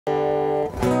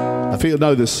I think you'll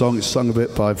know this song. It's sung a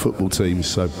bit by football teams,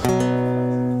 so.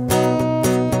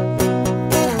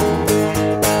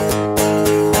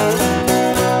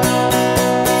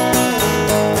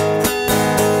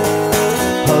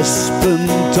 Husband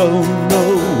don't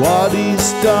know what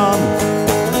he's done.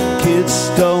 Kids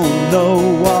don't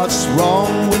know what's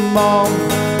wrong with mom.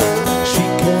 She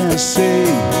can't say,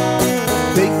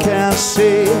 they can't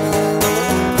say,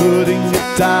 putting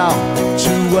it down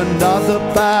to another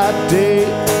bad day.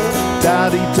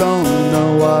 Daddy don't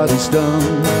know what he's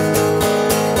done.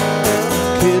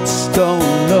 Kids don't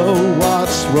know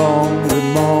what's wrong with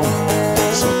mom.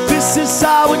 So this is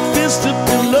how it feels to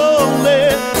be lonely.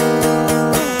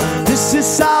 This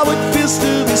is how it feels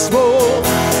to be small.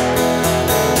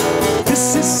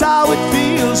 This is how it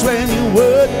feels when your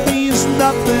word means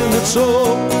nothing at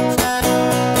all.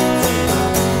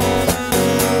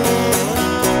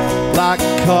 Like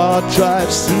a car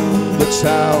drives through the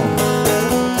town,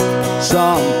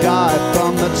 some guy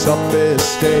from the top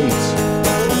estate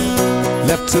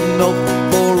left a note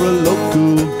for a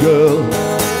local girl,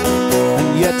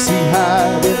 and yet he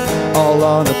had it all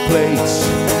on a plate.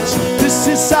 So this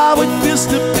is how it feels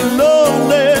to be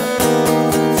lonely.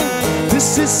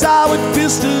 This is how it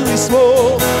feels to be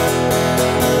small.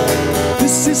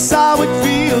 This is how it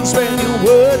feels when your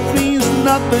word means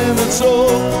nothing at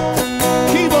all.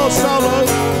 Keyboard solo.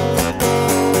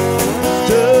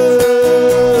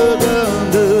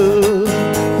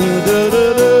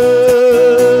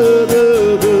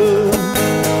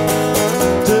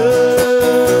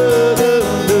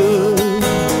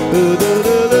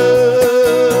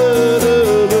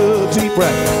 Deep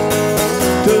breath.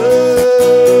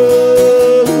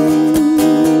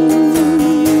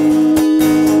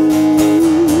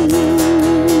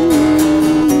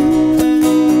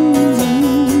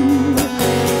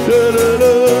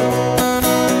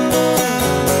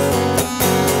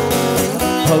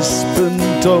 Husband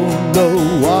don't know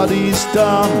what he's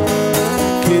done.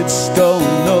 Kids don't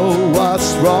know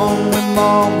what's wrong with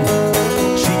mom.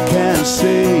 She can't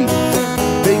say,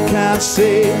 they can't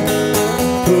say,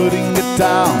 putting it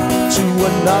down to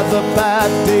another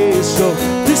bad day. So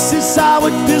this is how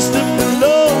it feels to be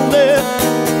lonely.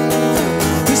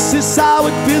 This is how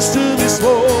it feels to be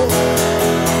small.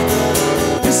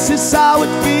 This is how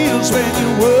it feels when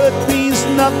your word means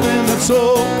nothing at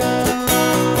all.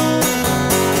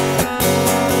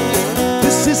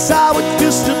 This is how it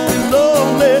feels to be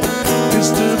lonely.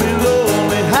 Feels to be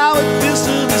lonely. How it feels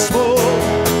to be small.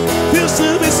 Feels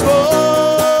to be small.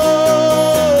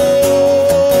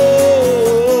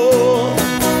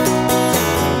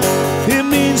 It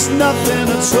means nothing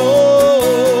at all.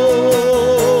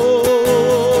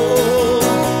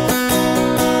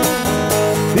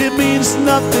 It means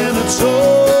nothing at all.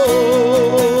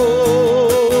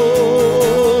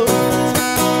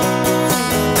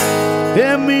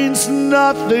 It means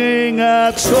nothing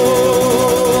at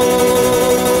all.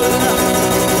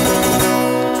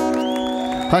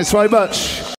 Thanks very much.